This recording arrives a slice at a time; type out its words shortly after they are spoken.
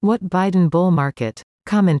What Biden bull market?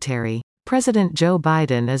 Commentary. President Joe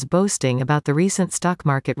Biden is boasting about the recent stock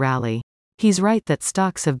market rally. He's right that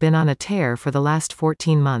stocks have been on a tear for the last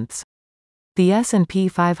 14 months. The S&P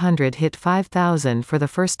 500 hit 5,000 for the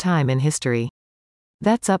first time in history.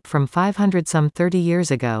 That's up from 500 some 30 years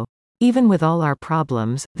ago. Even with all our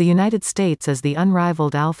problems, the United States is the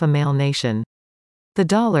unrivaled alpha male nation. The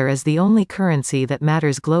dollar is the only currency that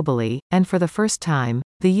matters globally, and for the first time,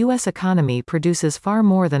 the U.S. economy produces far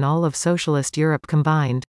more than all of socialist Europe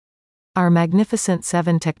combined. Our magnificent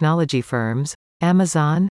 7 technology firms,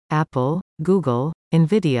 Amazon, Apple, Google,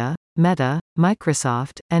 Nvidia, Meta,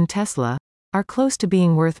 Microsoft, and Tesla, are close to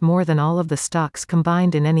being worth more than all of the stocks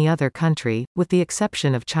combined in any other country, with the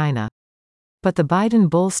exception of China. But the Biden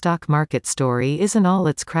bull stock market story isn't all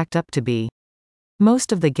it's cracked up to be.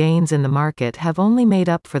 Most of the gains in the market have only made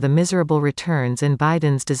up for the miserable returns in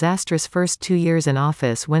Biden's disastrous first 2 years in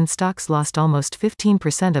office when stocks lost almost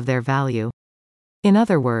 15% of their value. In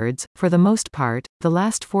other words, for the most part, the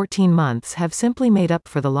last 14 months have simply made up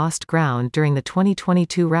for the lost ground during the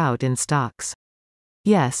 2022 rout in stocks.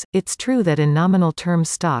 Yes, it's true that in nominal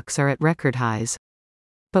terms stocks are at record highs.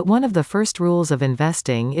 But one of the first rules of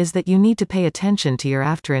investing is that you need to pay attention to your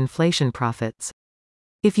after-inflation profits.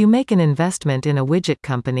 If you make an investment in a widget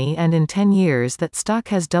company and in 10 years that stock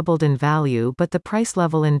has doubled in value but the price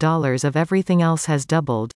level in dollars of everything else has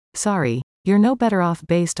doubled, sorry, you're no better off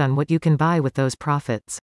based on what you can buy with those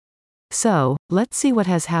profits. So, let's see what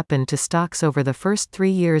has happened to stocks over the first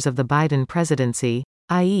 3 years of the Biden presidency,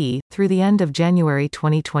 i.e., through the end of January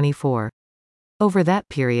 2024. Over that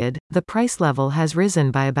period, the price level has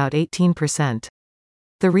risen by about 18%.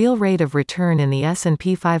 The real rate of return in the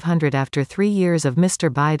S&P 500 after 3 years of Mr.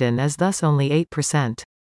 Biden is thus only 8%.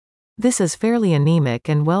 This is fairly anemic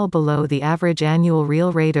and well below the average annual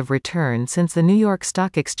real rate of return since the New York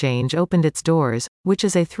Stock Exchange opened its doors, which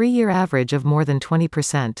is a 3-year average of more than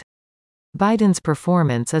 20%. Biden's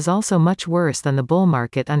performance is also much worse than the bull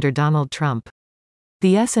market under Donald Trump.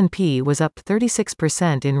 The S&P was up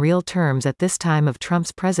 36% in real terms at this time of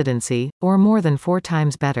Trump's presidency, or more than 4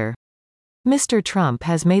 times better. Mr. Trump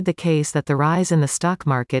has made the case that the rise in the stock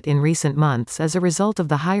market in recent months is a result of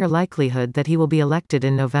the higher likelihood that he will be elected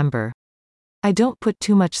in November. I don't put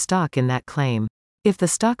too much stock in that claim. If the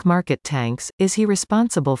stock market tanks, is he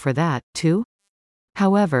responsible for that, too?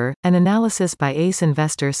 However, an analysis by ace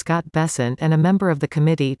investor Scott Bessent and a member of the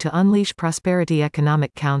Committee to Unleash Prosperity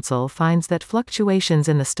Economic Council finds that fluctuations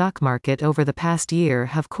in the stock market over the past year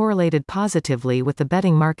have correlated positively with the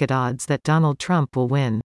betting market odds that Donald Trump will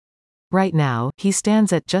win. Right now, he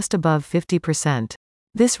stands at just above 50%.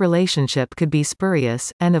 This relationship could be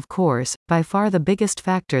spurious, and of course, by far the biggest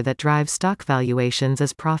factor that drives stock valuations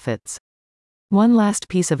is profits. One last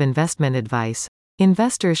piece of investment advice.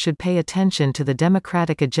 Investors should pay attention to the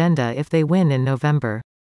Democratic agenda if they win in November.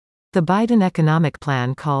 The Biden economic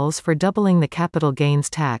plan calls for doubling the capital gains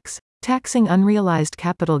tax, taxing unrealized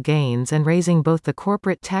capital gains and raising both the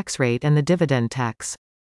corporate tax rate and the dividend tax.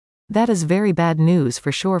 That is very bad news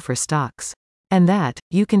for sure for stocks. And that,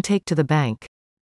 you can take to the bank.